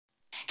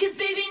'Cause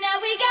baby, now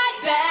we got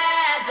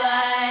bad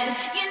blood.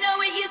 You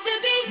know it used to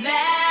be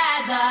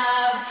mad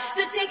love.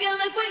 So take a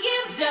look what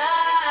you've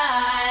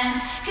done.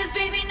 'Cause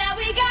baby, now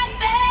we got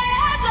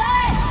bad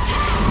blood.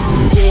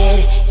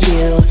 Did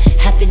you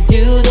have to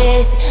do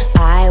this?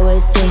 I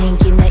was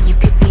thinking that you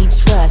could be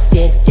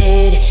trusted.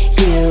 Did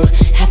you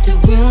have to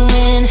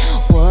ruin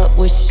what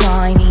was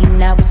shiny?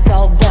 Now it's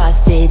all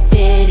busted.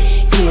 Did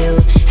you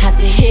have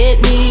to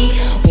hit me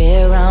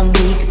where I'm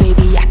weak?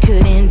 Baby, I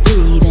couldn't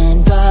breathe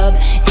and rub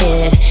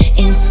it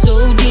in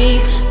so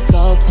deep.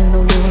 Salt in the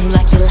wound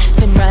like you're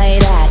laughing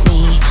right at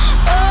me.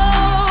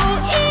 Oh,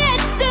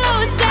 it's so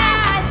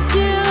sad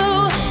to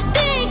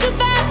think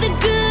about the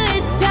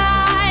good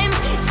times,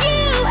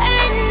 you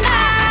and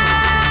I.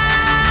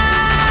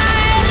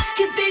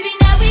 'Cause baby,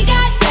 now we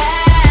got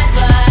bad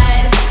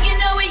blood. You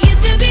know it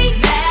used to be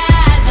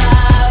mad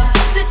love.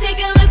 So take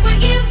a look what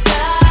you've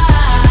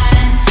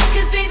done.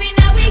 'Cause baby,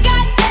 now we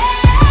got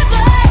bad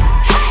blood.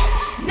 Hey,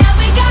 now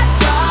we got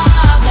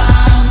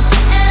problems,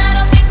 and I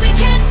don't think we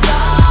can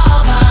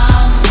solve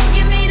them.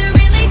 You made a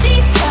really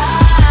deep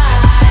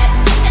cut,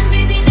 and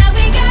baby, now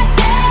we got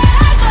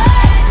bad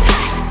blood.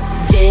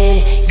 Did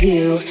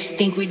you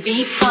think we'd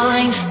be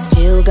fine?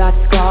 Still got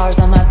scars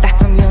on my back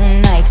from your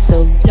knife. So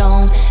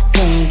don't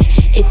think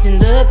it's in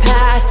the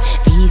past.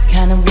 These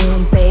kind of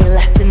wounds, they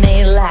last and they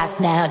last.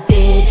 Now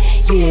did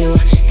you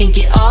think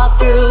it all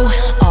through?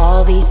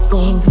 All these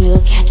things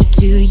will catch up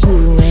to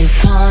you, and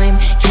time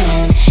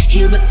can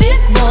heal but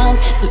this won't.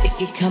 So if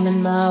you're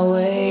coming my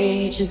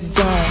way, just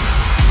don't.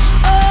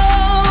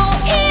 Oh,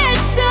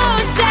 it's so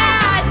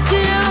sad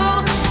to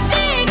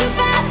think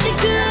about the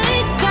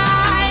good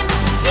times,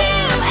 you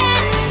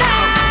and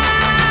I.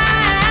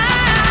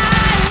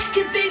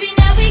 'Cause baby,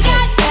 now we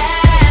got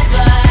bad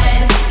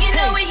blood. You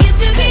know it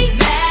used to be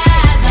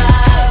mad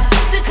love.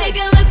 So take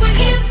a look what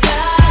you've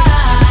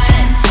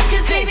done.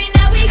 'Cause baby,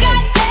 now we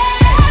got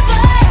bad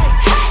blood.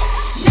 Hey,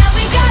 now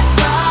we got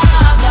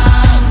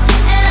problems,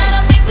 and I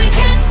don't think we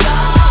can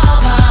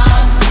solve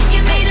them. You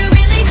made a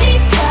really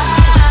deep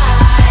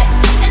cut,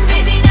 and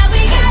baby, now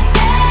we got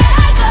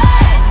bad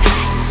blood.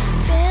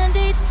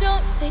 Band-aids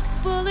don't fix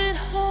bullet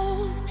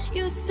holes.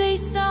 You say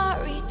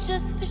sorry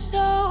just for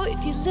show.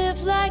 If you live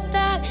like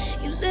that,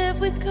 you live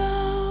with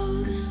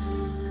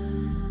ghosts.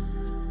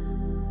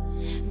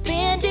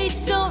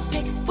 Band-aids don't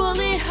fix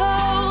bullet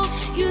holes.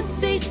 You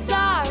say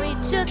sorry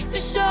just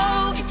for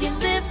show. If you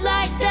live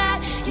like that,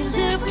 you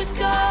live with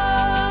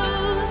ghosts.